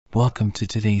Welcome to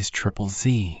today's Triple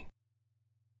Z.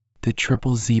 The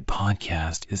Triple Z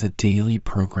podcast is a daily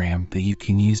program that you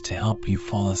can use to help you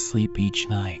fall asleep each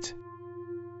night.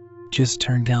 Just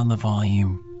turn down the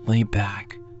volume, lay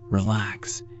back,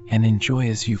 relax, and enjoy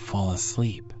as you fall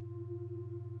asleep.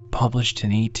 Published in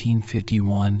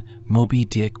 1851, Moby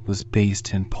Dick was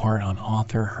based in part on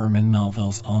author Herman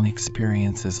Melville's own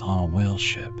experiences on a whale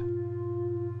ship.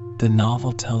 The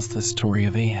novel tells the story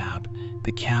of Ahab,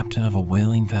 the captain of a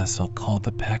whaling vessel called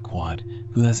the Pequod,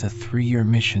 who has a 3-year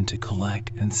mission to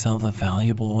collect and sell the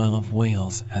valuable oil of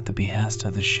whales at the behest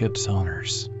of the ship's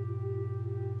owners.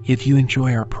 If you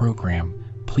enjoy our program,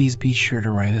 please be sure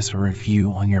to write us a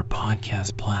review on your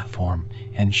podcast platform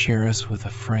and share us with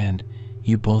a friend.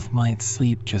 You both might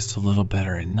sleep just a little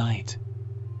better at night.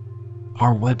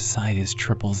 Our website is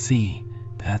Triple Z,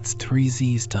 that's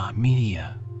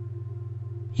 3zs.media.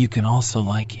 You can also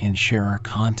like and share our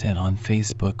content on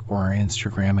Facebook or our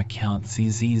Instagram account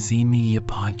ZZZ Media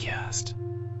Podcast.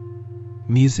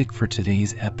 Music for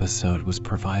today's episode was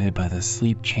provided by the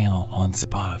Sleep Channel on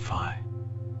Spotify.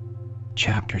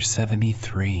 Chapter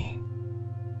 73.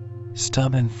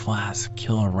 Stubb and Flask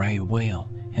kill a right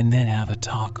whale and then have a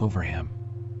talk over him.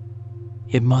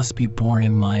 It must be borne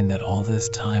in mind that all this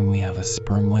time we have a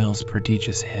sperm whale's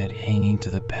prodigious head hanging to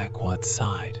the Pequod's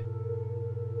side.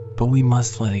 But we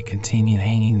must let it continue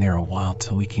hanging there a while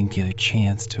till we can get a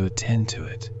chance to attend to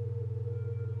it.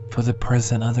 For the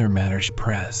present other matters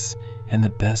press, and the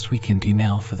best we can do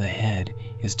now for the head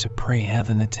is to pray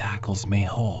heaven the tackles may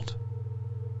hold.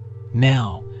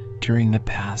 Now, during the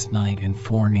past night and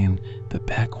forenoon, the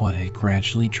Pequod had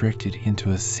gradually drifted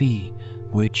into a sea,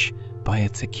 which, by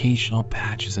its occasional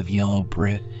patches of yellow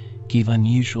brit, gave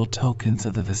unusual tokens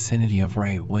of the vicinity of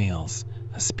right whales,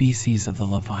 a species of the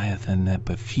leviathan that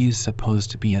but few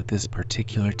supposed to be at this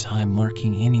particular time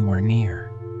lurking anywhere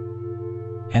near.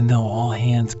 And though all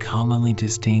hands commonly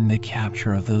disdained the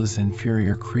capture of those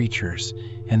inferior creatures,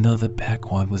 and though the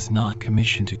Pequod was not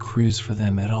commissioned to cruise for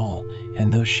them at all,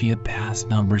 and though she had passed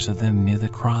numbers of them near the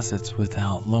crosets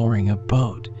without lowering a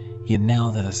boat, yet now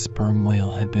that a sperm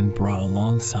whale had been brought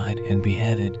alongside and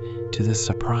beheaded, to the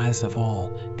surprise of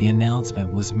all, the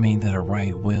announcement was made that a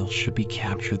right whale should be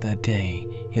captured that day,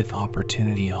 if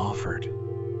opportunity offered.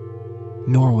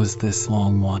 Nor was this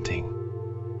long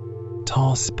wanting.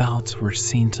 Tall spouts were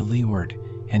seen to leeward,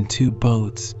 and 2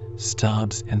 boats,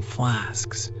 Stubbs and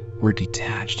Flasks, were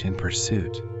detached in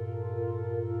pursuit.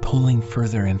 Pulling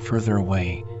further and further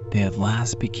away, they at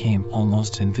last became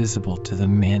almost invisible to the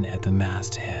men at the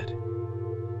masthead.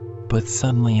 But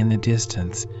suddenly in the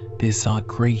distance, they saw a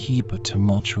great heap of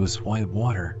tumultuous white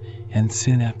water, and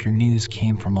soon after news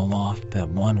came from aloft that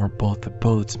one or both the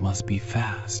boats must be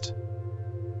fast.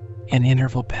 An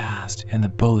interval passed, and the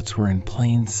boats were in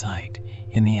plain sight,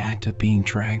 in the act of being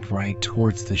dragged right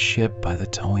towards the ship by the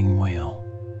towing whale.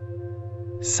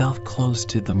 South close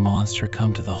did the monster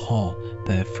come to the hull,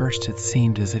 that at first it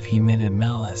seemed as if he meant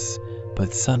malice,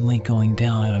 but suddenly going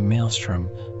down in a maelstrom,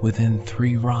 within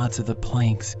 3 rods of the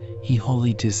planks, he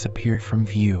wholly disappeared from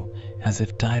view, as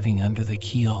if diving under the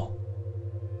keel.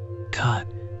 "Cut,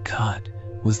 cut,"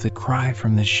 was the cry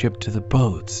from the ship to the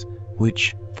boats,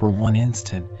 which, for one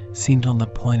instant, seemed on the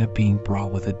point of being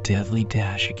brought with a deadly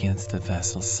dash against the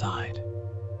vessel's side.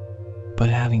 But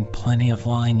having plenty of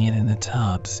line yet in the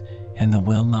tubs, and the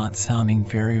whale not sounding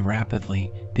very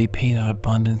rapidly, they paid out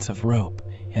abundance of rope,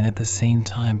 and at the same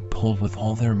time pulled with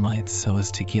all their might so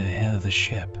as to get ahead of the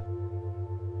ship.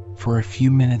 For a few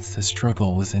minutes the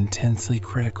struggle was intensely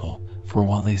critical, for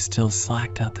while they still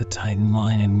slacked out the tightened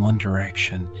line in one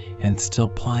direction, and still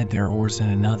plied their oars in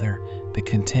another, the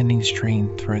contending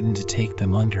strain threatened to take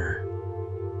them under.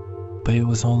 But it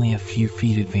was only a few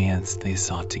feet advance they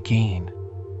sought to gain.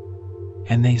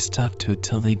 And they stuck to it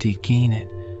till they did gain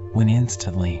it, when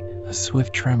instantly a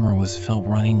swift tremor was felt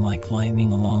running like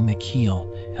lightning along the keel,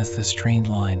 as the strained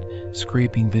line,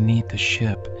 scraping beneath the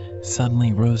ship,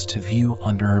 suddenly rose to view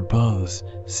under her bows,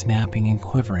 snapping and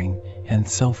quivering, and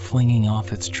so flinging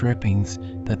off its drippings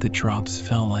that the drops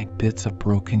fell like bits of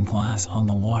broken glass on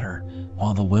the water,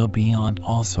 while the whale beyond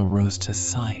also rose to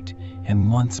sight,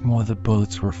 and once more the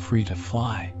boats were free to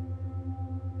fly.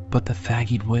 But the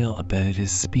fagged whale abated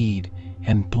his speed,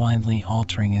 and blindly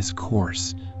altering his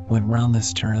course, went round the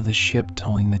stern of the ship,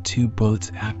 towing the 2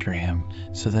 boats after him,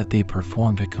 so that they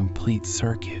performed a complete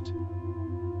circuit.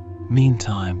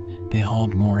 Meantime, they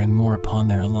hauled more and more upon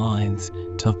their lines,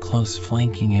 till close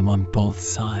flanking him on both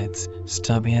sides,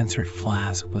 Stubb answered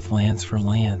Flask with lance for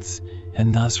lance,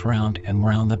 and thus round and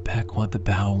round the Pequod the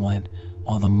battle went,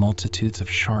 while the multitudes of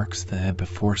sharks that had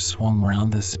before swung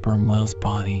round the sperm whale's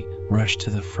body rushed to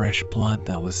the fresh blood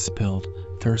that was spilled,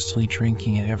 thirstily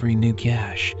drinking at every new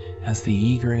gash, as the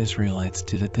eager Israelites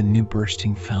did at the new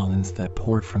bursting fountains that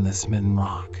poured from the smitten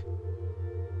rock.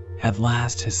 At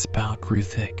last his spout grew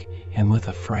thick, and with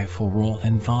a frightful roll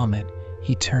and vomit,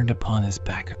 he turned upon his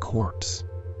back a corpse.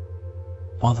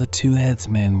 While the two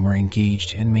headsmen were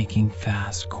engaged in making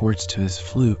fast cords to his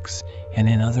flukes, and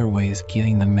in other ways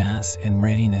getting the mass in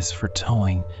readiness for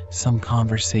towing, some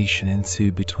conversation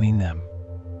ensued between them.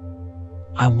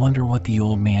 "I wonder what the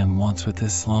old man wants with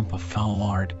this lump of foul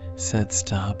lard," said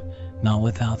Stubb, not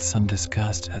without some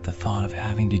disgust at the thought of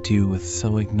having to do with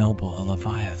so ignoble a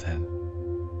leviathan.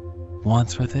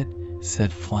 "Wants with it?"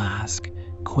 said Flask,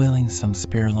 coiling some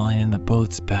spare line in the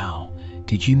boat's bow.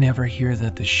 "Did you never hear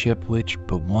that the ship which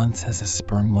but once has a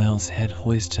sperm whale's head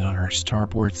hoisted on her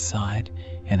starboard side,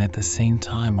 and at the same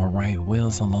time a right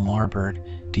whale's on the larboard,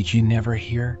 did you never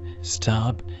hear,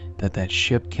 Stubb, that that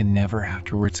ship can never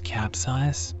afterwards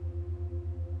capsize?"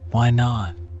 "Why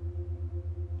not?"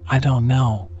 "I don't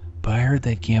know, but I heard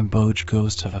that Gamboge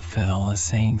ghost of a fella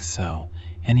saying so,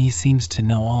 and he seems to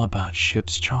know all about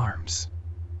ship's charms.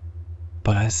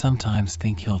 But I sometimes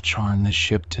think he'll charm the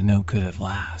ship to no good at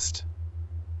last.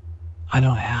 I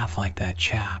don't half like that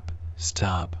chap,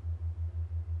 Stubb.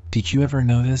 Did you ever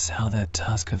notice how that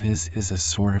tusk of his is a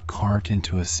sort of carved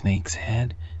into a snake's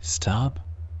head, Stubb?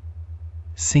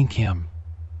 Sink him.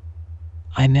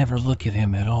 I never look at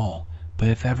him at all, but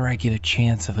if ever I get a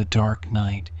chance of a dark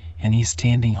night, and he's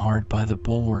standing hard by the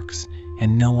bulwarks,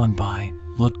 and no one by,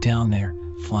 look down there,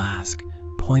 Flask,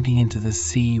 pointing into the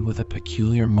sea with a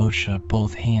peculiar motion of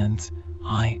both hands.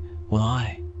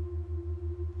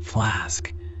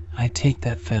 Flask, I take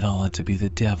that Fedallah to be the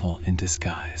devil in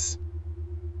disguise.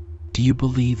 Do you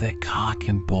believe that cock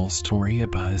and bull story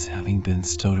about his having been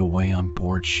stowed away on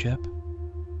board ship?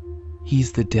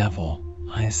 He's the devil,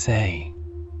 I say.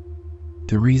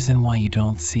 The reason why you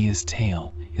don't see his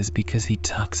tail is because he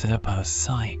tucks it up out of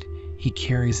sight. He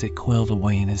carries it coiled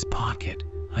away in his pocket,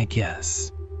 I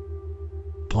guess.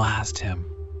 Blast him.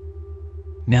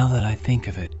 Now that I think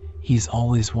of it, he's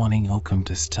always wanting oakum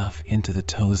to stuff into the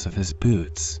toes of his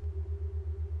boots.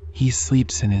 He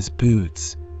sleeps in his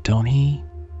boots, don't he?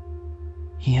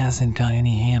 He hasn't got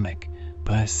any hammock,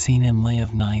 but I've seen him lay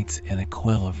of nights in a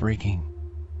coil of rigging.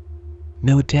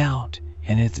 No doubt,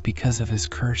 and it's because of his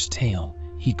cursed tail.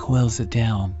 He coils it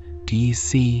down, do ye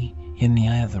see, in the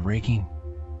eye of the rigging.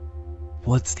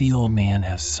 What's the old man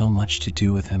have so much to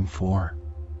do with him for?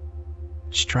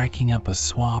 Striking up a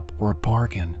swap or a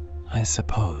bargain, I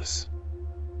suppose.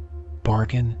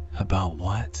 Bargain about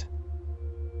what?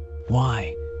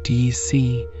 Why, do ye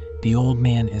see, the old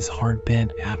man is hard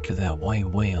bent after that white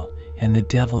whale, and the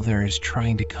devil there is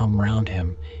trying to come round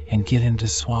him and get him to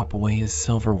swap away his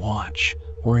silver watch,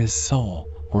 or his soul,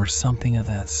 or something of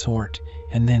that sort,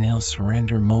 and then he'll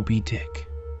surrender Moby Dick.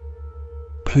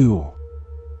 Pooh!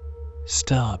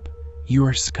 Stubb, you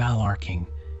are skylarking.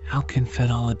 How can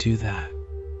Fedallah do that?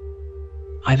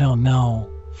 I don't know,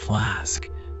 Flask,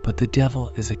 but the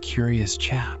devil is a curious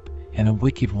chap, and a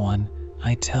wicked one,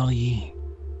 I tell ye.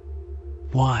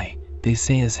 Why, they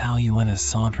say as how he went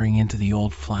a-sauntering into the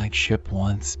old flagship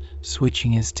once,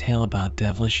 switching his tail about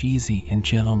devilish easy and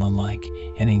gentlemanlike,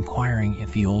 and inquiring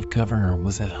if the old governor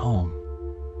was at home.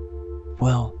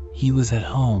 Well, he was at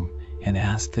home, and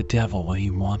asked the devil what he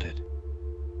wanted.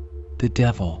 The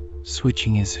devil,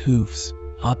 switching his hoofs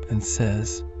up, and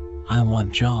says, I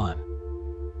want John.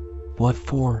 What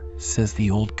for? Says the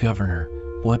old governor.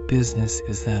 What business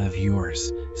is that of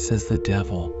yours? Says the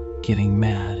devil, getting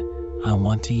mad. I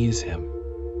want to use him.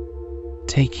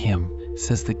 Take him,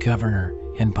 says the governor,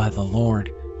 and by the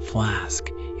Lord, Flask,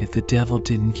 if the devil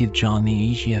didn't give John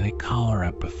the Asiatic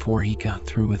cholera before he got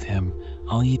through with him,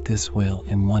 I'll eat this whale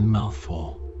in one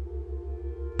mouthful.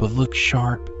 But look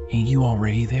sharp, ain't you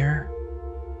already there?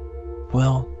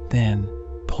 Well, then,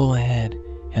 pull ahead,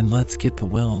 and let's get the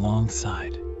whale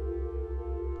alongside.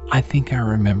 I think I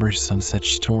remember some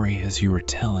such story as you were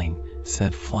telling,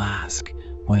 said Flask,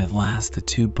 when at last the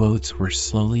two boats were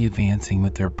slowly advancing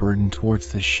with their burden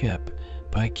towards the ship,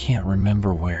 but I can't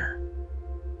remember where.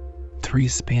 3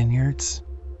 Spaniards?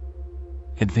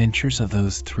 Adventures of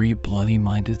those 3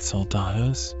 bloody-minded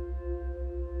soldados?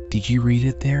 Did you read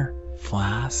it there,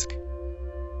 Flask?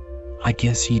 I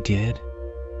guess you did.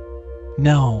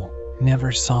 No,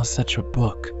 never saw such a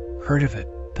book, heard of it,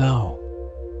 though.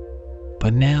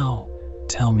 But now,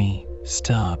 tell me,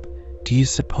 Stubb, do you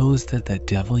suppose that that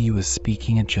devil you was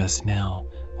speaking of just now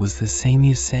was the same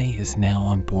you say is now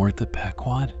on board the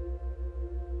Pequod?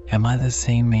 Am I the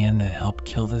same man that helped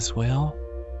kill this whale?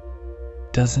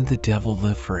 Doesn't the devil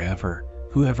live forever?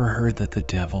 Who ever heard that the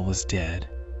devil was dead?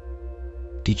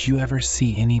 Did you ever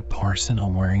see any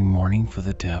parson wearing mourning for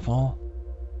the devil?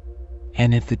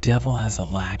 And if the devil has a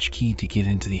latchkey to get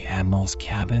into the admiral's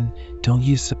cabin, don't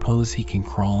you suppose he can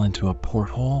crawl into a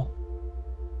porthole?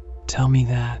 Tell me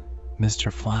that,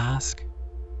 Mr. Flask.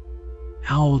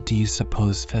 How old do you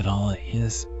suppose Fedallah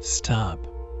is, Stubb?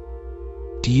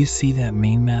 Do you see that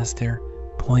mainmast there,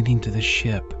 pointing to the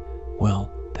ship?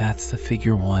 Well, that's the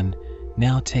figure 1.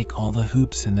 Now take all the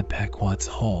hoops in the Pequod's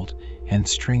hold and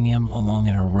string them along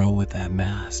in a row with that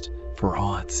mast, for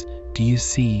odds, do you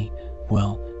see?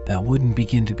 Well, that wouldn't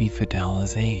begin to be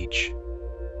Fedallah's age.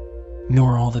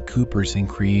 Nor all the coopers in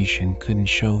creation couldn't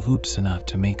show hoops enough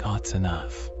to make odds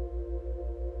enough.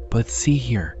 But see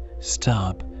here,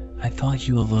 Stubb, I thought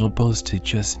you a little boasted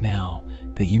just now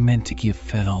that you meant to give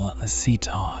Fedallah a sea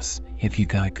toss if you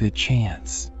got a good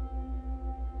chance.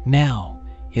 Now,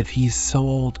 if he's so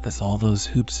old as all those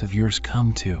hoops of yours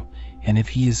come to, and if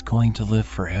he is going to live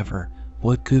forever,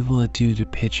 what good will it do to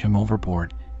pitch him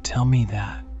overboard? Tell me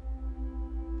that.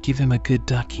 Give him a good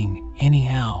ducking,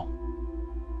 anyhow.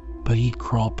 But he'd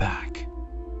crawl back.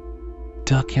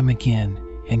 Duck him again,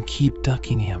 and keep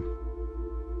ducking him.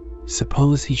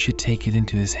 Suppose he should take it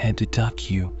into his head to duck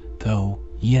you, though,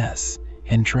 yes,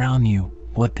 and drown you,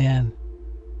 what then?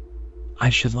 I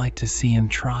should like to see him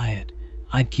try it.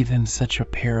 I'd give him such a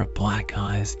pair of black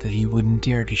eyes that he wouldn't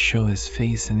dare to show his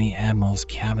face in the admiral's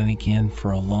cabin again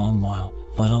for a long while,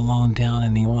 let alone down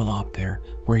in the orlop there,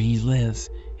 where he lives,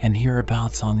 and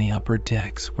hereabouts on the upper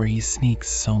decks where he sneaks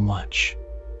so much.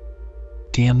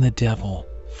 Damn the devil,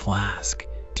 Flask.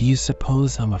 Do you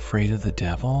suppose I'm afraid of the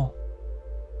devil?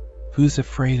 Who's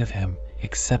afraid of him,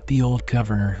 except the old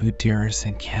governor who dares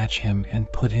and catch him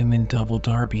and put him in double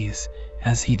darbies,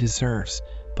 as he deserves,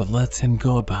 but lets him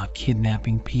go about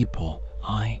kidnapping people,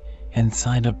 aye, and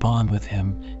signed a bond with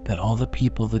him that all the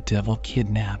people the devil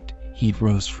kidnapped, he'd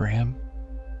roast for him?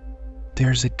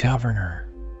 There's a governor.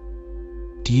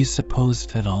 Do you suppose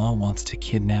Fedallah wants to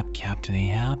kidnap Captain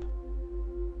Ahab?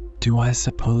 Do I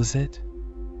suppose it?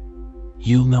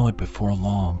 You'll know it before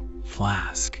long,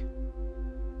 Flask.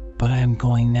 But I am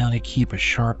going now to keep a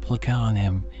sharp lookout on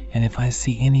him, and if I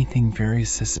see anything very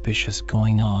suspicious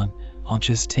going on, I'll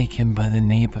just take him by the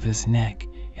nape of his neck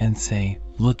and say,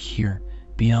 look here,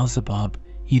 Beelzebub,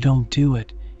 you don't do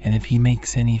it, and if he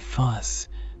makes any fuss,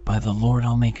 by the Lord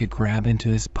I'll make a grab into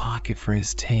his pocket for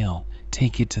his tail,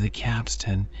 take it to the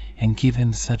capstan, and give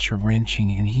him such a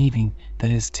wrenching and heaving that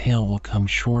his tail will come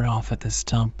short off at the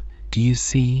stump, do you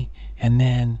see? And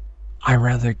then, I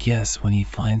rather guess when he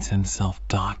finds himself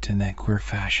docked in that queer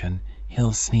fashion,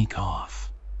 he'll sneak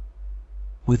off,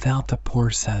 without the poor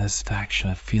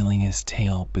satisfaction of feeling his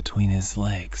tail between his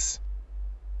legs.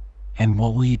 And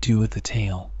what will you do with the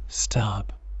tail,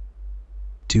 Stubb?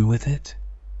 Do with it?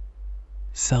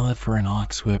 Sell it for an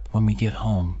ox whip when we get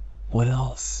home. What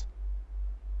else?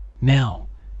 Now,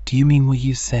 do you mean what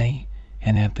you say,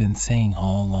 and have been saying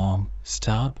all along,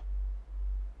 Stubb?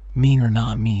 Mean or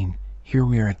not mean, here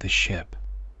we are at the ship.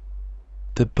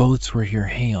 The boats were here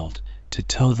hailed to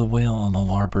tow the whale on the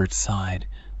larboard side,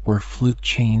 where fluke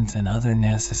chains and other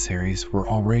necessaries were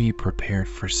already prepared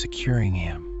for securing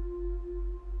him.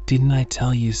 Didn't I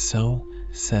tell you so?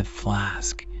 Said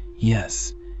Flask.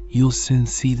 Yes, you'll soon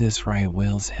see this right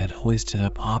whale's head hoisted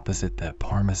up opposite that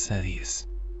Parmacetes.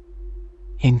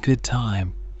 In good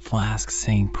time, Flask's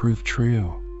saying proved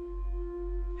true.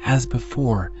 As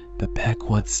before, the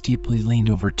Pequod steeply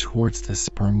leaned over towards the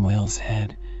sperm whale's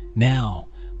head. Now,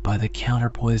 by the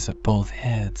counterpoise of both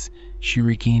heads, she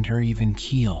regained her even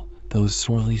keel, though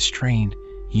sorely strained,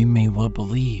 you may well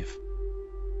believe.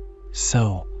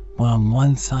 So, when on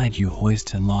one side you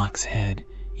hoist in Locke's head,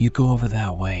 you go over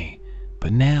that way,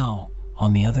 but now,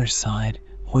 on the other side,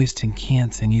 hoist in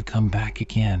Kant's and you come back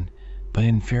again, but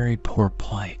in very poor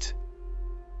plight.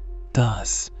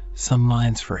 Thus, some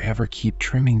minds forever keep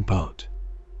trimming boat.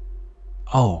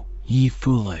 Oh, ye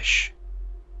foolish!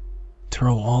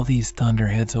 Throw all these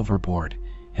thunderheads overboard,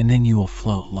 and then you will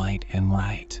float light and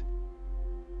light.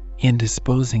 In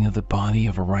disposing of the body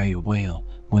of a right whale,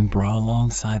 when brought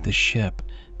alongside the ship,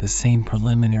 the same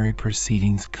preliminary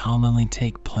proceedings commonly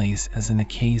take place as in the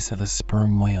case of a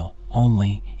sperm whale,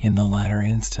 only, in the latter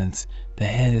instance, the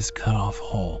head is cut off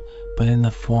whole, but in the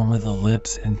form of the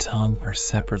lips and tongue are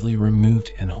separately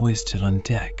removed and hoisted on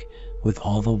deck, with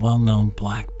all the well-known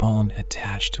black bone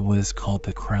attached to what is called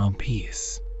the crown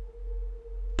piece.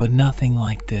 But nothing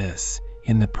like this,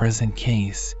 in the present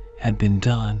case, had been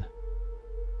done.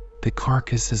 The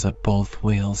carcasses of both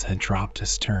whales had dropped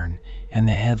astern, and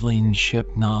the head-laden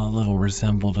ship not a little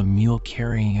resembled a mule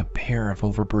carrying a pair of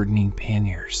overburdening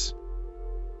panniers.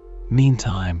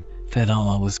 Meantime,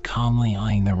 Fedallah was calmly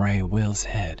eyeing the right whale's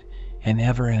head, and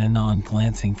ever and anon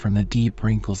glancing from the deep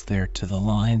wrinkles there to the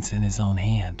lines in his own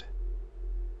hand.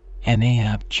 And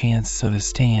Ahab chanced so to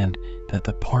stand that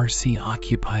the Parsee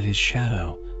occupied his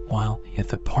shadow, while if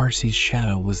the Parsee's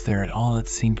shadow was there at all, it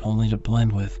seemed only to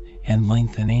blend with and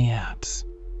lengthen Ahab's.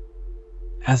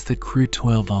 As the crew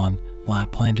toiled on,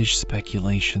 Laplandish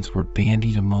speculations were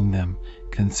bandied among them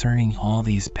concerning all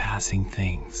these passing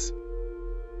things.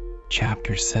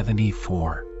 Chapter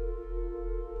 74.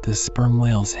 The Sperm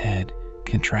Whale's Head,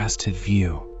 Contrasted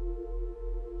View.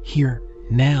 Here,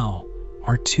 now,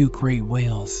 are two great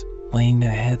whales, laying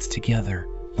their heads together.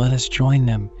 Let us join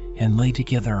them, and lay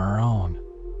together our own.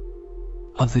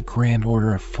 Of the grand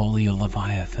order of folio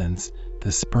leviathans,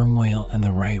 the sperm whale and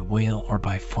the right whale are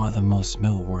by far the most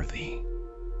noteworthy.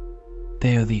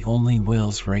 They are the only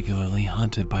whales regularly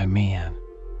hunted by man.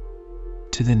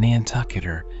 To the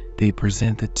Nantucketer, they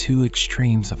present the two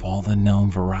extremes of all the known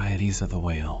varieties of the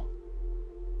whale.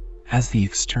 As the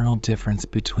external difference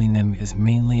between them is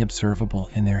mainly observable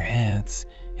in their heads,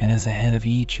 and as a head of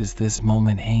each is this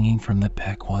moment hanging from the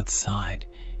Pequod's side,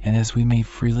 and as we may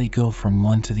freely go from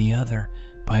one to the other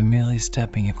by merely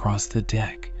stepping across the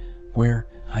deck, where,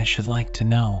 I should like to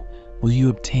know, will you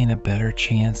obtain a better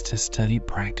chance to study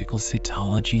practical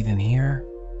cetology than here?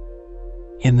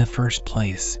 In the first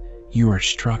place, you are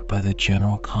struck by the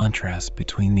general contrast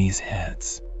between these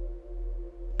heads.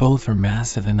 Both are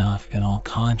massive enough in all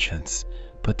conscience,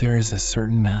 but there is a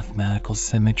certain mathematical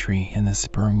symmetry in the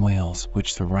sperm whales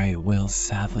which the right whale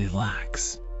sadly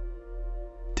lacks.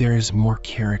 There is more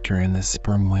character in the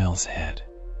sperm whale's head.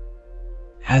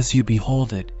 As you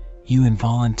behold it, you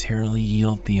involuntarily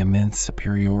yield the immense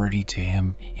superiority to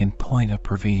him in point of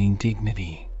pervading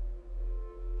dignity.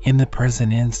 In the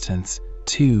present instance,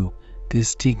 too,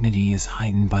 this dignity is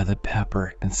heightened by the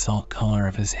pepper and salt color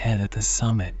of his head at the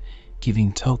summit,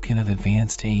 giving token of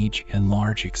advanced age and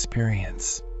large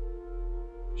experience.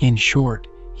 In short,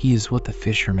 he is what the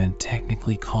fishermen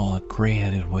technically call a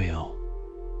gray-headed whale.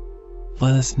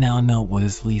 Let us now note what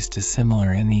is least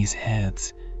dissimilar in these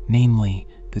heads, namely,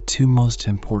 the two most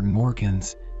important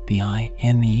organs, the eye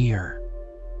and the ear.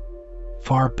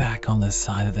 Far back on the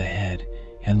side of the head,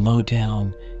 and low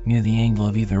down, near the angle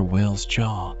of either whale's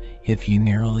jaw, if you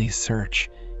narrowly search,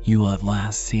 you will at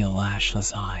last see a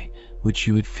lashless eye, which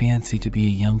you would fancy to be a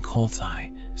young colt's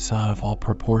eye, so out of all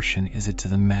proportion is it to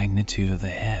the magnitude of the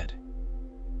head.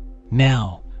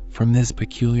 Now, from this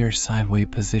peculiar sideway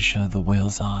position of the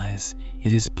whale's eyes,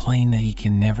 it is plain that he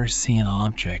can never see an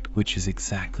object which is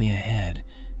exactly ahead,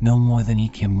 no more than he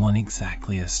can one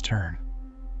exactly astern.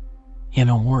 In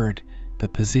a word, the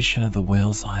position of the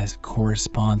whale's eyes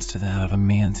corresponds to that of a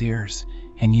man's ears,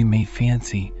 and you may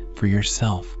fancy, for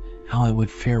yourself, how it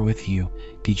would fare with you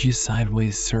did you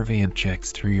sideways survey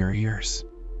objects through your ears.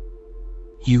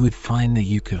 You would find that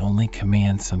you could only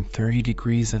command some 30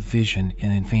 degrees of vision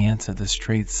in advance of the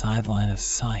straight sideline of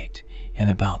sight,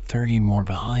 and about 30 more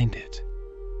behind it.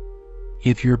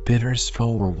 If your bitterest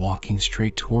foe were walking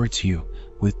straight towards you,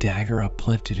 with dagger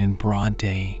uplifted in broad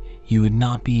day, you would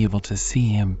not be able to see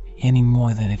him any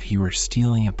more than if he were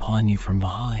stealing upon you from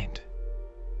behind.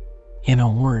 In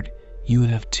a word, you would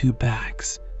have two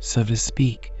backs, so to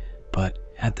speak, but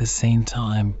at the same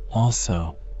time,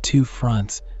 also, two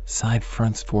fronts, side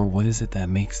fronts, for what is it that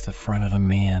makes the front of a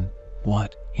man?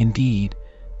 What, indeed,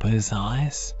 but his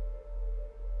eyes?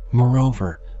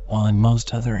 Moreover, while in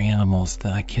most other animals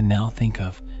that I can now think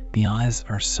of, the eyes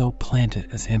are so planted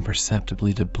as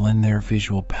imperceptibly to blend their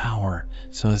visual power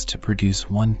so as to produce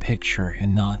one picture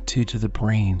and not two to the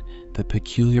brain, the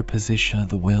peculiar position of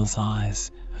the whale's eyes,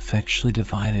 effectually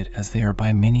divided as they are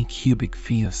by many cubic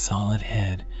feet of solid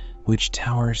head, which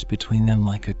towers between them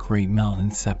like a great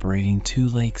mountain separating two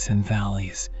lakes and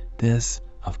valleys, this,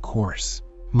 of course,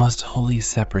 must wholly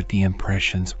separate the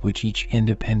impressions which each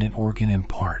independent organ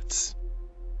imparts.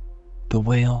 The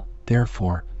whale,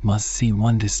 therefore, must see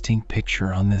one distinct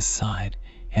picture on this side,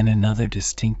 and another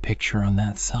distinct picture on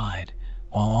that side,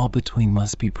 while all between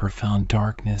must be profound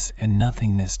darkness and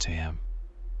nothingness to him.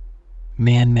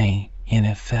 Man may, in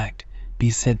effect,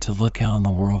 be said to look out on the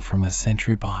world from a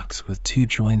sentry box with two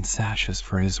joined sashes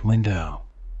for his window.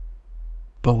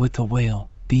 But with the whale,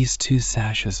 these two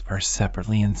sashes are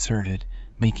separately inserted,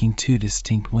 making two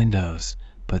distinct windows,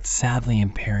 but sadly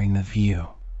impairing the view.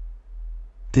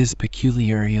 This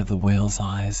peculiarity of the whale's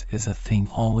eyes is a thing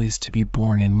always to be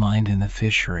borne in mind in the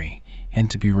fishery, and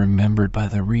to be remembered by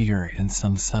the reader in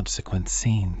some subsequent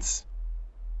scenes.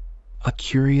 A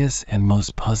curious and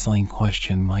most puzzling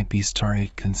question might be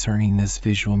started concerning this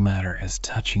visual matter as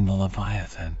touching the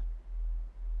Leviathan,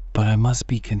 but I must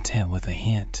be content with a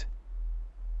hint.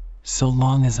 So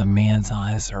long as a man's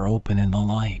eyes are open in the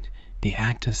light, the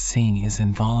act of seeing is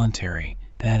involuntary,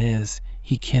 that is,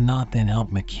 he cannot then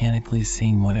help mechanically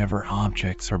seeing whatever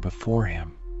objects are before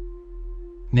him.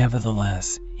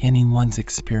 Nevertheless, anyone's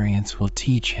experience will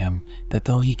teach him that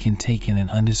though he can take in an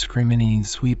undiscriminating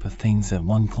sweep of things at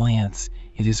one glance,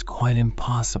 it is quite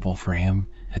impossible for him,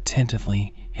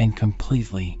 attentively and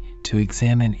completely, to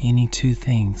examine any two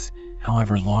things,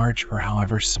 however large or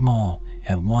however small,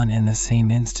 at one and the same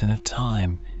instant of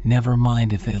time, never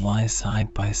mind if they lie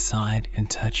side by side and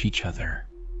touch each other.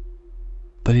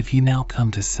 But if you now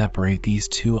come to separate these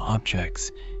two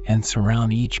objects, and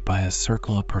surround each by a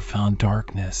circle of profound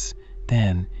darkness,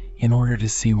 then, in order to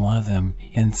see one of them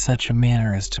in such a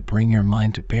manner as to bring your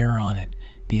mind to bear on it,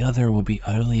 the other will be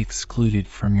utterly excluded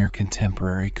from your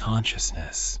contemporary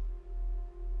consciousness.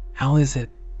 How is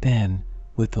it, then,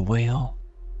 with the whale?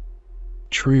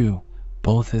 True,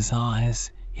 both his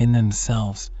eyes, in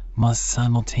themselves, must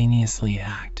simultaneously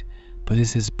act, but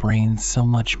is his brain so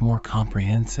much more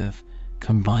comprehensive,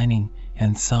 combining,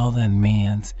 and subtle than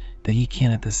man's, that he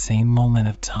can at the same moment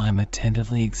of time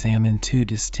attentively examine two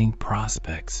distinct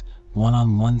prospects, one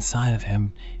on one side of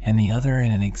him and the other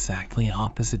in an exactly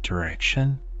opposite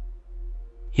direction?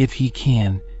 If he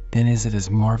can, then is it as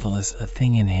marvelous a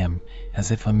thing in him as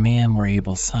if a man were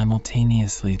able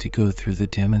simultaneously to go through the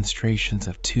demonstrations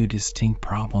of two distinct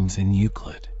problems in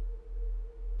Euclid.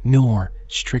 Nor,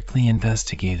 strictly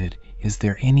investigated, is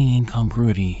there any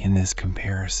incongruity in this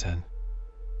comparison.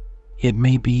 It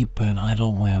may be but an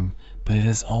idle whim, but it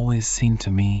has always seemed to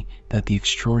me that the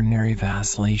extraordinary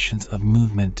vacillations of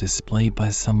movement displayed by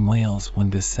some whales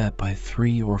when beset by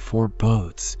 3 or 4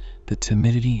 boats, the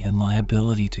timidity and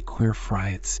liability to queer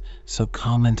frights so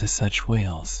common to such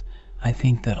whales, I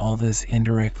think that all this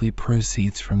indirectly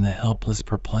proceeds from the helpless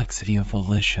perplexity of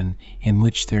volition in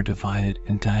which their divided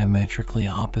and diametrically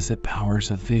opposite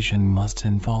powers of vision must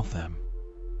involve them.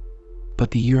 But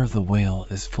the ear of the whale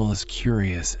is full as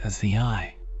curious as the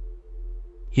eye.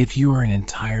 If you are an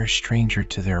entire stranger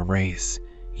to their race,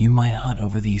 you might hunt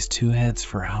over these two heads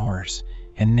for hours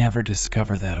and never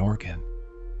discover that organ.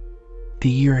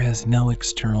 The ear has no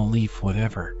external leaf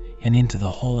whatever, and into the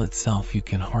hole itself you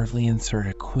can hardly insert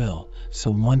a quill,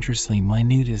 so wondrously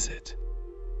minute is it.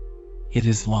 It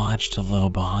is lodged a little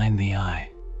behind the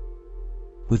eye.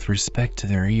 With respect to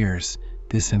their ears,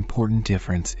 this important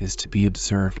difference is to be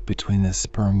observed between the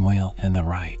sperm whale and the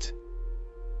right.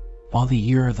 While the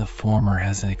ear of the former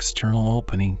has an external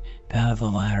opening, that of the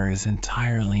latter is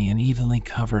entirely and evenly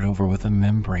covered over with a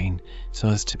membrane, so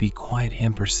as to be quite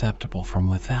imperceptible from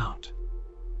without.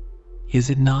 Is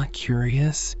it not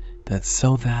curious that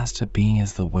so vast a being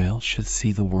as the whale should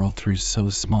see the world through so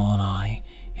small an eye,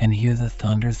 and hear the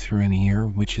thunder through an ear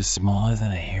which is smaller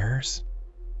than a hare's?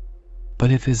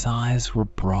 But if his eyes were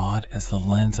broad as the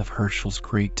lens of Herschel's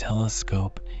great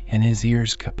telescope, and his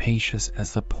ears capacious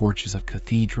as the porches of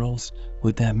cathedrals,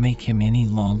 would that make him any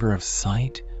longer of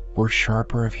sight, or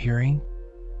sharper of hearing?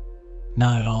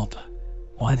 Not at all.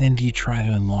 Why then do you try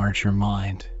to enlarge your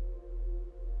mind?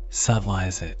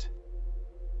 Subtilize it.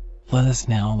 Let us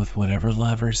now, with whatever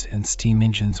levers and steam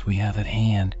engines we have at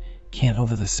hand, cant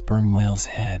over the sperm whale's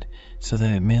head, so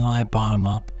that it may lie bottom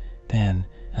up, then,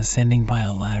 ascending by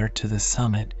a ladder to the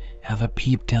summit, have a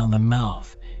peep down the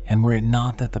mouth, and were it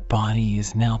not that the body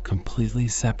is now completely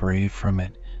separated from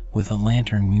it, with a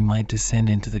lantern we might descend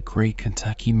into the great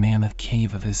Kentucky mammoth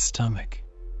cave of his stomach.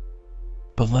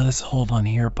 But let us hold on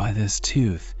here by this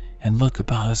tooth, and look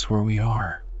about us where we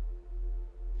are.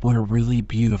 What a really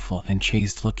beautiful and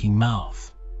chaste-looking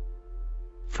mouth!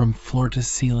 From floor to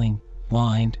ceiling,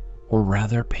 lined, or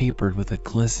rather papered with a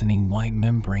glistening white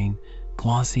membrane,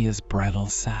 glossy as bridal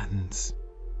satins.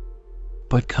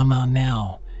 But come out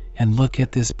now, and look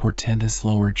at this portentous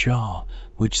lower jaw,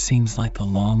 which seems like the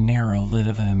long narrow lid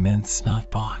of an immense snuff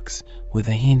box, with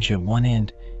a hinge at one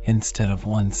end instead of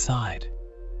one side.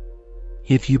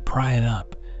 If you pry it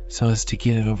up, so as to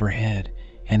get it overhead,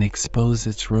 and expose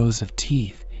its rows of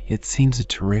teeth, it seems a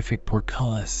terrific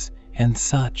portcullis, and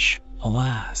such,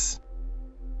 alas!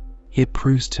 It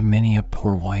proves to many a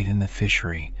poor wight in the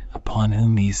fishery, upon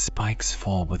whom these spikes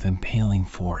fall with impaling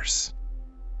force.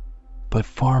 But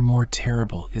far more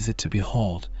terrible is it to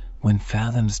behold, when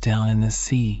fathoms down in the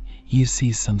sea you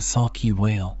see some sulky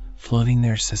whale floating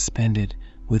there suspended,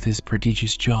 with his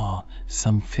prodigious jaw,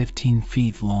 some 15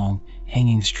 feet long,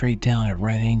 hanging straight down at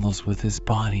right angles with his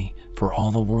body, for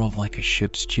all the world like a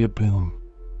ship's jib-boom.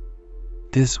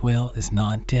 This whale is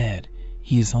not dead,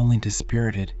 he is only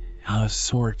dispirited, out of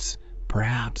sorts,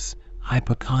 perhaps,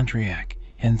 hypochondriac,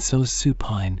 and so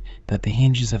supine that the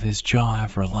hinges of his jaw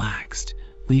have relaxed,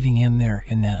 leaving him there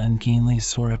in that ungainly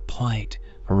sort of plight,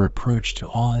 a reproach to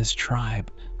all his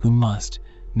tribe, who must,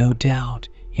 no doubt,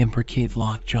 imprecate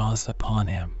lockjaws upon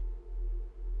him.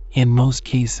 In most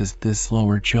cases this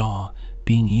lower jaw,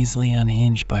 being easily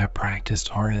unhinged by a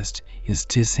practiced artist, is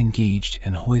disengaged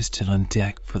and hoisted on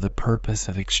deck for the purpose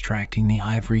of extracting the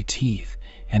ivory teeth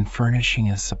and furnishing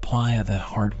a supply of that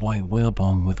hard white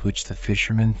whalebone with which the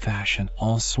fishermen fashion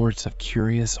all sorts of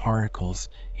curious articles,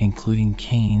 including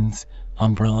canes,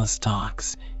 umbrella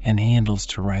stocks, and handles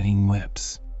to riding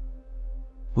whips.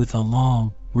 With a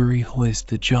long, weary hoist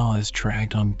the jaw is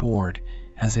dragged on board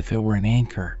as if it were an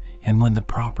anchor, and when the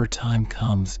proper time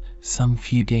comes, some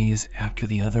few days after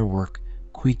the other work,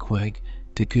 Queequeg,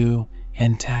 Daggoo,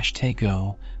 and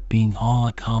Tashtego, being all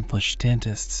accomplished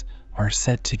dentists, are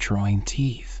set to drawing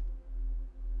teeth.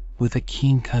 With a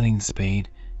keen cutting spade,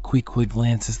 Queequeg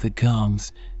lances the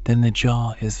gums, then the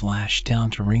jaw is lashed down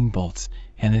to ring bolts,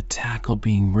 and a tackle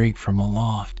being rigged from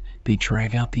aloft, they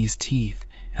drag out these teeth,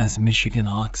 as Michigan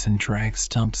oxen drag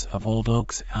stumps of old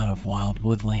oaks out of wild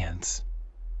woodlands.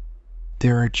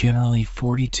 There are generally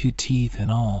 42 teeth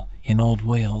in all in old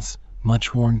whales,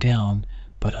 much worn down,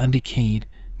 but undecayed,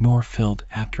 nor filled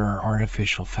after our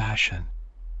artificial fashion.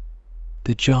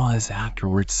 The jaw is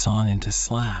afterwards sawn into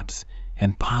slabs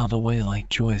and piled away like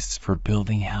joists for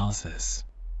building houses.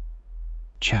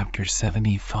 Chapter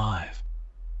 75.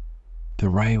 The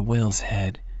right whale's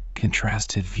head,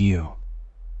 contrasted view.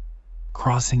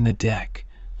 Crossing the deck,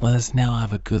 let us now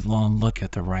have a good long look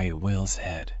at the right whale's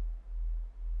head.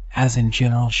 As in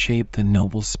general shape the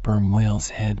noble sperm whale's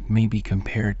head may be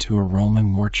compared to a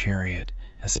Roman war chariot,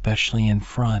 especially in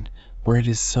front, where it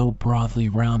is so broadly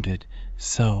rounded,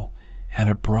 so, at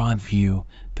a broad view,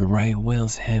 the right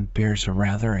whale's head bears a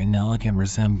rather inelegant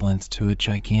resemblance to a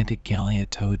gigantic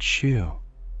galliot-toed shoe.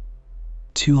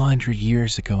 200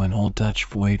 years ago an old Dutch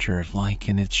voyager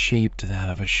likened its shape to that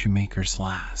of a shoemaker's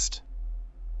last.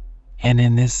 And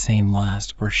in this same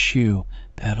last or shoe,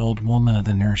 that old woman of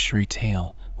the nursery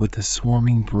tale, with the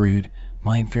swarming brood,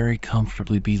 might very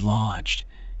comfortably be lodged,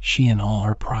 she and all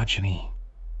her progeny.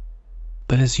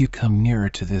 But as you come nearer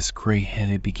to this great head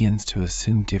it begins to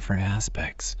assume different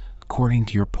aspects, according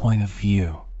to your point of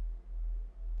view.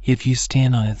 If you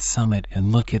stand on its summit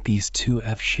and look at these two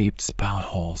F-shaped spout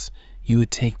holes, you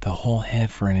would take the whole head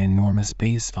for an enormous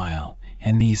bass viol,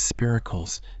 and these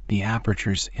spiracles, the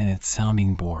apertures in its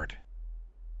sounding board.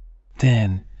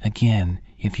 Then, again,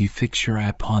 if you fix your eye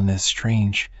upon this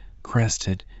strange,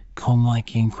 crested,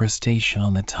 comb-like incrustation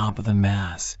on the top of the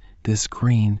mass, this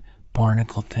green,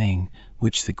 barnacle thing,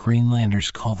 which the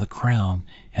Greenlanders call the crown,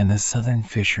 and the southern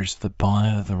fishers the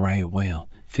bonnet of the right whale,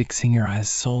 fixing your eyes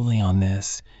solely on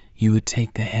this, you would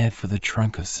take the head for the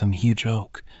trunk of some huge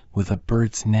oak, with a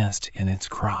bird's nest in its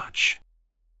crotch.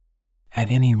 At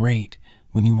any rate,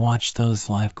 when you watch those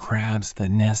live crabs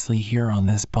that nestle here on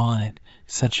this bonnet,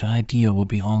 such an idea will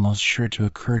be almost sure to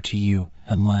occur to you,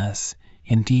 unless,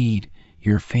 indeed,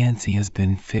 your fancy has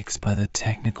been fixed by the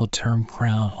technical term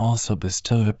crown also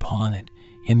bestowed upon it,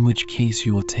 in which case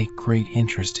you will take great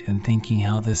interest in thinking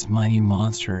how this mighty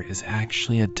monster is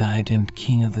actually a diademed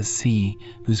king of the sea,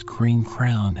 whose green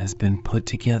crown has been put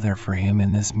together for him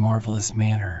in this marvelous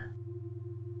manner.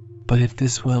 But if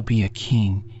this whale be a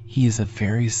king, he is a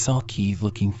very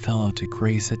sulky-looking fellow to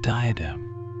grace a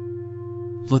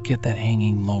diadem. Look at that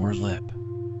hanging lower lip.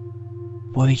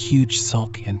 What a huge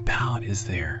sulk and pout is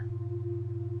there!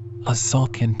 A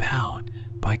sulk and pout,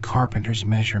 by carpenter's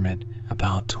measurement,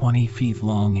 about 20 feet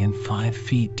long and 5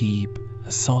 feet deep,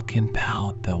 a sulk and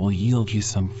pout that will yield you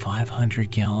some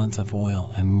 500 gallons of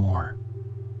oil and more.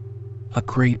 A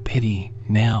great pity,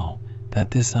 now,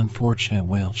 that this unfortunate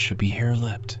whale should be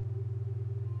hair-lipped.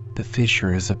 The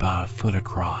fissure is about a foot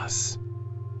across.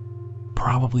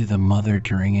 Probably the mother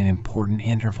during an important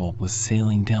interval was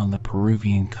sailing down the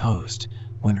Peruvian coast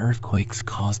when earthquakes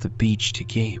caused the beach to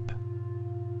gape.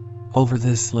 Over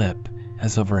this lip,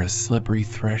 as over a slippery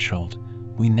threshold,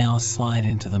 we now slide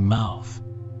into the mouth.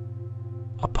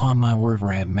 Upon my word,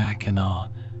 were at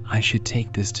Mackinac, I should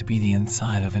take this to be the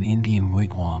inside of an Indian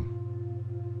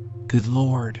wigwam. Good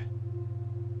Lord!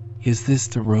 Is this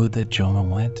the road that Jonah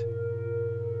went?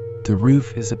 The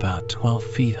roof is about 12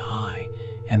 feet high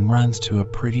and runs to a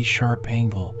pretty sharp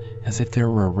angle, as if there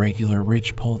were a regular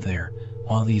ridgepole there,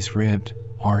 while these ribbed,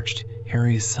 arched,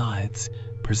 hairy sides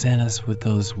present us with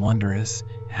those wondrous,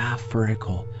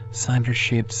 half-vertical,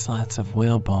 cinder-shaped slats of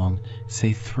whalebone,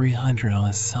 say 300 on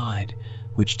a side,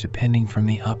 which, depending from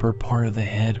the upper part of the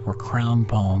head or crown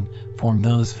bone, form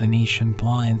those Venetian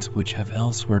blinds which have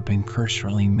elsewhere been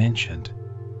cursorily mentioned.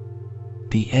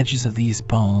 The edges of these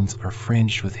bones are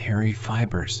fringed with hairy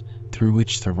fibers, through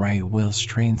which the right whale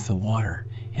strains the water,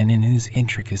 and in whose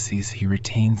intricacies he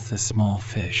retains the small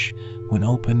fish. When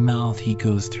open-mouthed he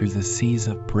goes through the seas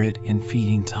of brit in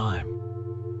feeding time.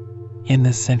 In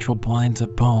the central blinds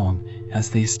of bone, as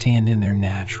they stand in their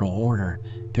natural order,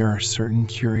 there are certain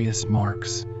curious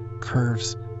marks,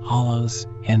 curves, hollows,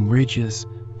 and ridges,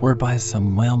 whereby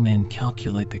some whalemen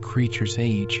calculate the creature's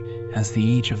age as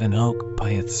the age of an oak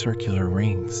by its circular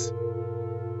rings.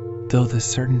 Though the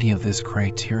certainty of this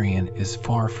criterion is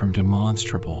far from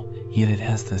demonstrable, yet it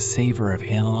has the savor of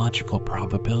analogical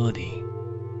probability.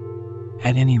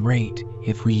 At any rate,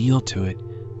 if we yield to it,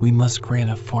 we must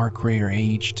grant a far greater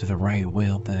age to the right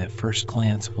whale than at first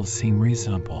glance will seem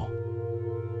reasonable.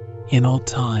 In old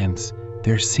times,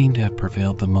 there seem to have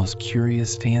prevailed the most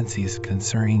curious fancies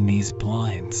concerning these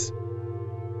blinds.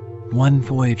 One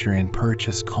voyager in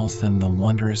Purchas calls them the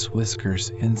wondrous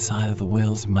whiskers inside of the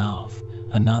whale's mouth,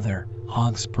 another,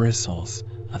 hog's bristles.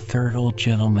 A third old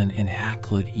gentleman in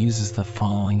Hakluyt uses the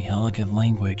following elegant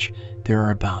language: there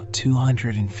are about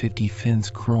 250 fins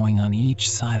growing on each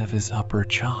side of his upper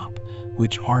chop,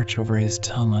 which arch over his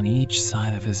tongue on each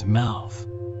side of his mouth.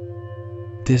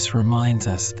 This reminds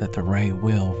us that the right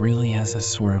whale really has a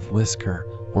sort of whisker,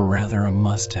 or rather a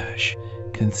mustache,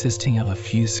 consisting of a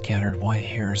few scattered white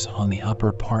hairs on the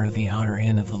upper part of the outer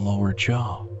end of the lower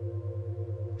jaw.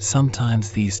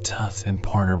 Sometimes these tufts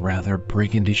impart a rather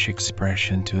brigandish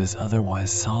expression to his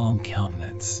otherwise solemn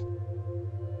countenance.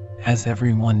 As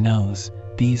everyone knows,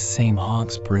 these same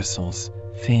hog's bristles,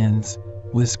 fins,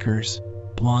 whiskers,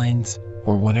 blinds,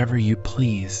 or whatever you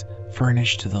please,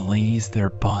 furnish to the ladies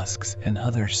their busks and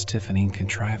other stiffening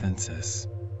contrivances.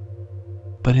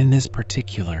 But in this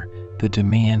particular, the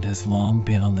demand has long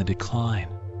been on the decline.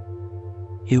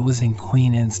 It was in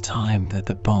Queen Anne's time that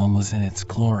the bone was in its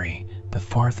glory, the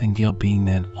farthingale being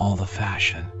then all the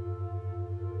fashion.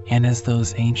 And as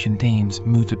those ancient dames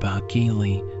moved about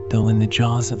gaily, though in the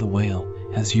jaws of the whale,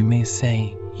 as you may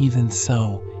say, even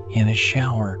so, in a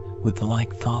shower, with the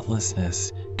like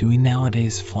thoughtlessness, do we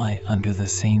nowadays fly under the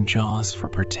same jaws for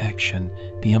protection,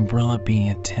 the umbrella being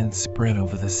a tent spread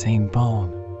over the same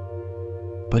bone.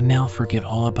 But now forget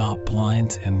all about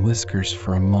blinds and whiskers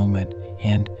for a moment,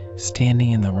 and,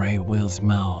 standing in the right whale's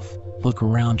mouth, look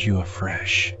around you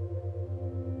afresh.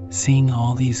 Seeing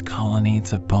all these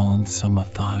colonnades of bones so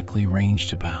methodically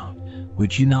ranged about,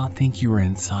 would you not think you were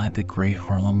inside the great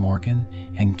Harlem organ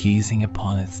and gazing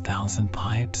upon its thousand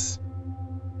pipes?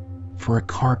 For a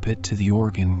carpet to the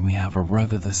organ we have a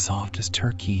rug of the softest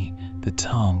turkey, the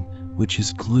tongue, which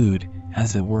is glued,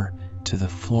 as it were, to the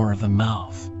floor of the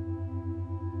mouth.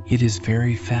 It is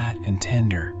very fat and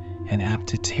tender, and apt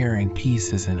to tear in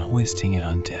pieces in hoisting it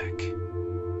on deck.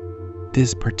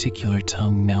 This particular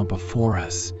tongue now before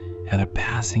us, at a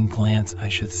passing glance I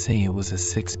should say it was a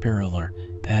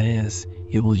six-barreler, that is,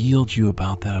 it will yield you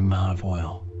about that amount of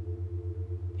oil.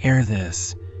 Ere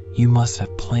this, you must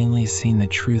have plainly seen the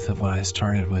truth of what I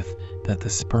started with, that the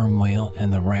sperm whale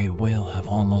and the right whale have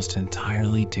almost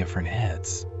entirely different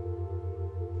heads.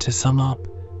 To sum up,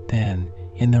 then,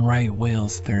 in the right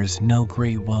whales there is no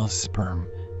great well of sperm,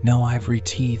 no ivory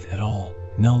teeth at all,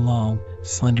 no long,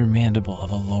 slender mandible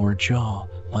of a lower jaw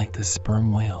like the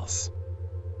sperm whales.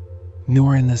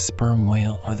 Nor in the sperm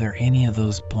whale are there any of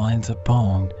those blinds of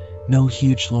bone, no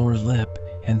huge lower lip,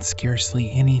 and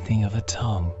scarcely anything of a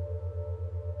tongue.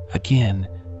 Again,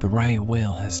 the right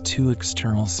whale has two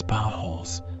external spout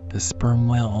holes, the sperm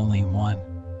whale only one.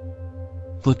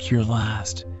 Look your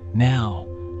last, now,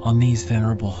 on these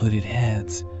venerable hooded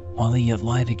heads, while they yet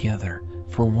lie together,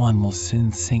 for one will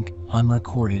soon sink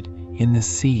unrecorded in the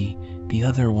sea, the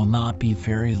other will not be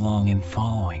very long in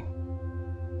following.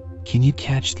 Can you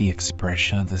catch the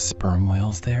expression of the sperm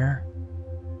whales there?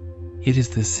 It is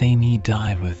the same he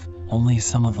died with, only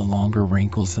some of the longer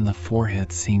wrinkles in the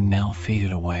forehead seem now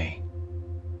faded away.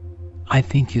 I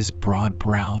think his broad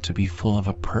brow to be full of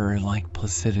a prairie-like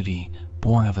placidity,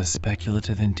 born of a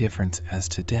speculative indifference as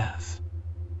to death.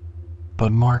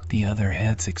 But mark the other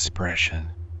head's expression.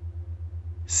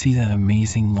 See that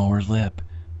amazing lower lip,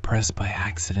 pressed by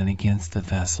accident against the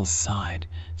vessel's side,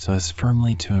 so as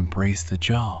firmly to embrace the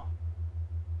jaw.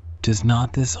 Does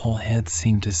not this whole head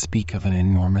seem to speak of an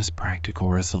enormous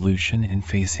practical resolution in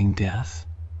facing death?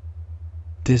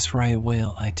 This right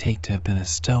whale I take to have been a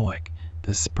Stoic,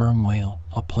 the sperm whale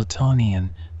a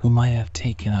Platonian who might have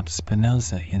taken up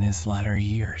Spinoza in his latter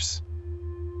years.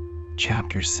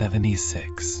 Chapter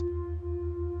 76.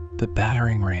 The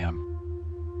Battering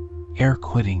Ram. Ere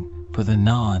quitting, for the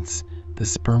nonce, the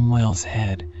sperm whale's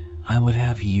head, I would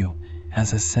have you,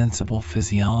 as a sensible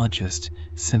physiologist,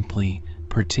 simply,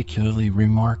 particularly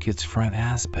remark its front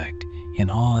aspect, in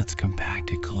all its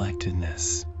compacted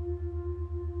collectedness.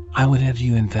 I would have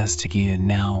you investigate it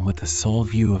now with the sole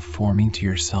view of forming to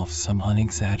yourself some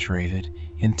unexaggerated,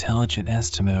 intelligent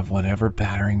estimate of whatever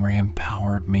battering ram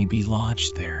power may be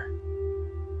lodged there.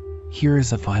 Here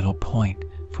is a vital point,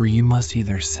 for you must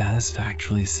either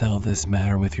satisfactorily settle this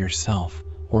matter with yourself,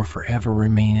 or forever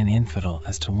remain an infidel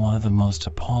as to one of the most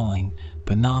appalling,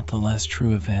 but not the less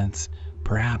true events,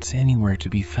 perhaps anywhere to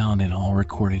be found in all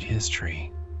recorded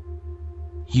history.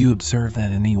 You observe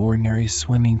that in the ordinary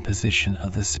swimming position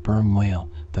of the sperm whale,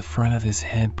 the front of his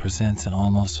head presents an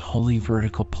almost wholly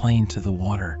vertical plane to the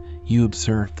water. You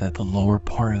observe that the lower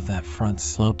part of that front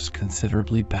slopes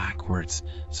considerably backwards,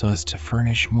 so as to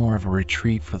furnish more of a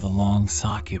retreat for the long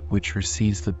socket which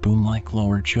receives the boom-like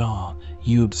lower jaw.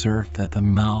 You observe that the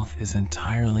mouth is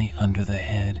entirely under the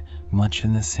head, much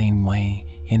in the same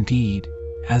way, indeed,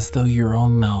 as though your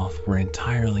own mouth were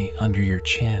entirely under your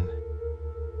chin.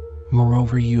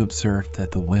 Moreover, you observe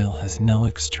that the whale has no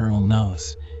external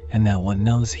nose, and that what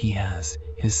nose he has,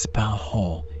 his spout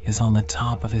hole, is on the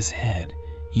top of his head.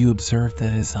 You observe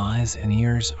that his eyes and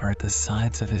ears are at the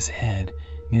sides of his head,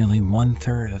 nearly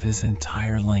 1/3 of his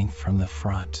entire length from the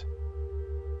front.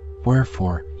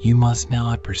 Wherefore, you must now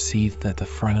have perceived that the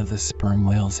front of the sperm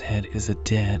whale's head is a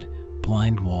dead,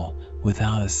 blind wall,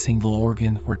 without a single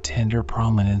organ or tender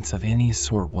prominence of any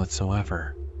sort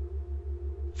whatsoever.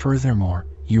 Furthermore,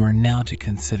 you are now to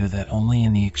consider that only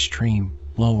in the extreme,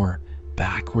 lower,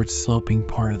 backward sloping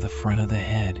part of the front of the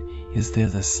head is there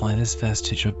the slightest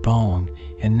vestige of bone,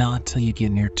 and not till you get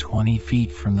near 20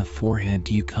 feet from the forehead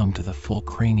do you come to the full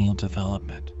cranial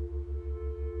development.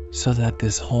 So that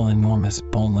this whole enormous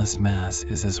boneless mass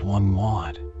is as one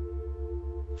wad.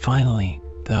 Finally,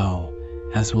 though,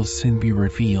 as will soon be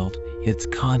revealed, its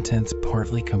contents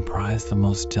partly comprise the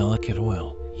most delicate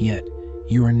oil, yet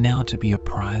you are now to be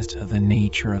apprised of the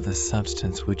nature of the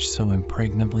substance which so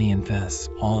impregnably invests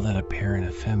all that apparent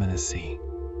effeminacy.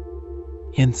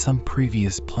 In some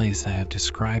previous place I have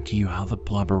described to you how the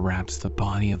blubber wraps the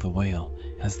body of the whale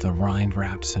as the rind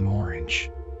wraps an orange.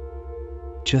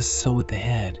 Just so with the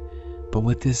head, but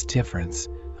with this difference,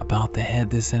 about the head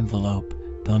this envelope,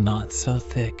 though not so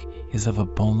thick, is of a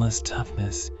boneless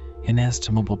toughness,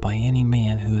 inestimable by any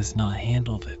man who has not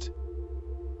handled it.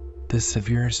 The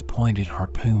severest pointed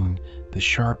harpoon, the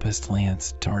sharpest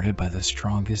lance darted by the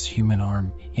strongest human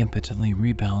arm, impotently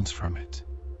rebounds from it.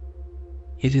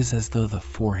 It is as though the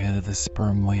forehead of the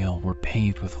sperm whale were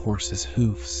paved with horses'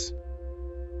 hoofs.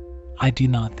 I do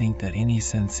not think that any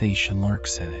sensation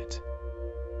lurks in it.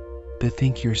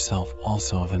 Bethink yourself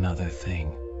also of another thing.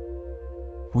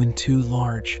 When two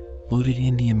large, loaded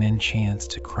Indiamen chance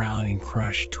to crowd and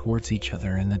crush towards each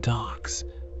other in the docks,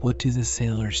 what do the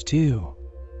sailors do?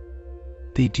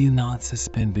 They do not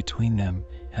suspend between them,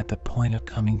 at the point of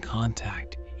coming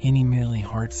contact, any merely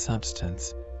hard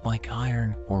substance, like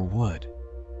iron or wood.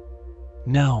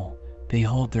 No, they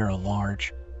hold there a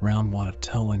large, round wad of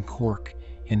tow and cork,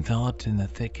 enveloped in the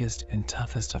thickest and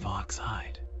toughest of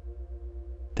oxhide.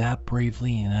 That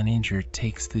bravely and uninjured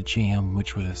takes the jam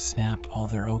which would have snapped all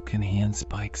their oaken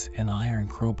handspikes and iron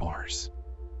crowbars.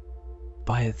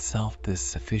 By itself this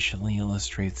sufficiently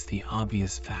illustrates the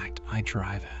obvious fact I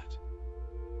drive at.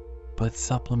 But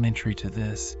supplementary to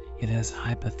this, it has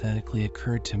hypothetically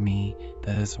occurred to me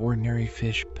that as ordinary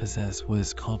fish possess what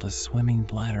is called a swimming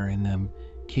bladder in them,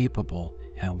 capable,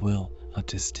 at will, of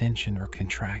distension or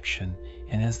contraction,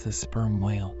 and as the sperm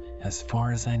whale, as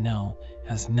far as I know,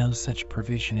 has no such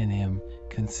provision in him,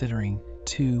 considering,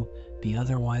 too, the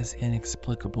otherwise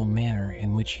inexplicable manner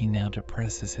in which he now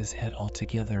depresses his head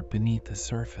altogether beneath the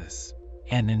surface,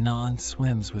 and anon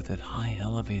swims with it high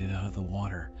elevated out of the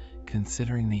water,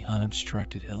 considering the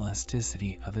unobstructed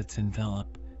elasticity of its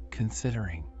envelope,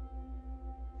 considering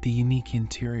the unique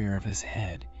interior of his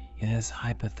head, it has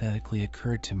hypothetically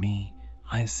occurred to me,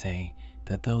 I say,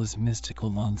 that those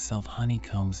mystical long-celled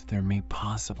honeycombs there may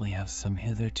possibly have some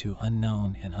hitherto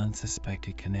unknown and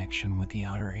unsuspected connection with the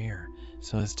outer air,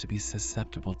 so as to be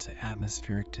susceptible to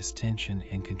atmospheric distension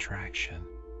and contraction.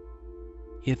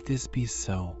 If this be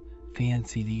so,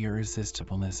 fancy the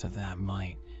irresistibleness of that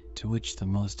might, to which the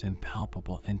most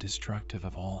impalpable and destructive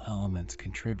of all elements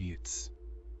contributes.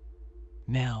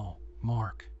 Now,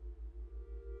 mark.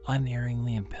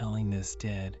 Unerringly impelling this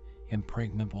dead,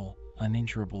 impregnable,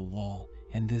 uninjurable wall,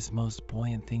 and this most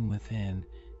buoyant thing within,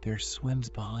 there swims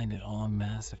behind it all a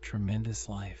mass of tremendous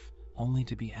life, only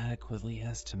to be adequately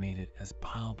estimated as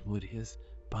piled wood is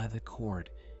by the cord,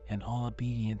 and all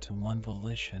obedient to one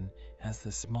volition as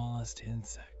the smallest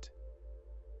insect.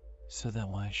 so that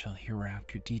I shall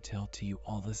hereafter detail to you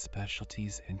all the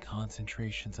specialties and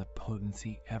concentrations of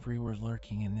potency everywhere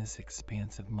lurking in this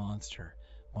expansive monster,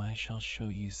 when I shall show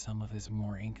you some of his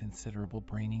more inconsiderable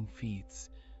braining feats,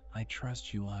 I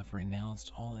trust you will have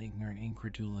renounced all ignorant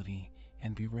incredulity,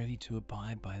 and be ready to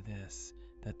abide by this,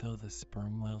 that though the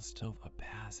sperm whale stove a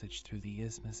passage through the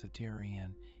Isthmus of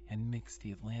Darien, and mixed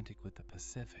the Atlantic with the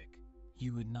Pacific,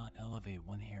 you would not elevate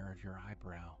one hair of your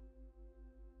eyebrow.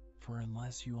 For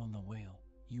unless you own the whale,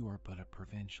 you are but a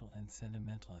provincial and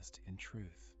sentimentalist in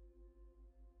truth.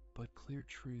 But clear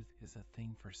truth is a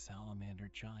thing for salamander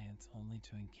giants only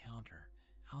to encounter.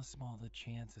 How small the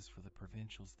chances for the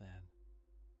provincials then?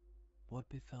 What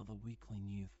befell the weakling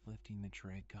youth lifting the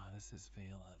dread goddess's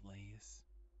veil at Lais?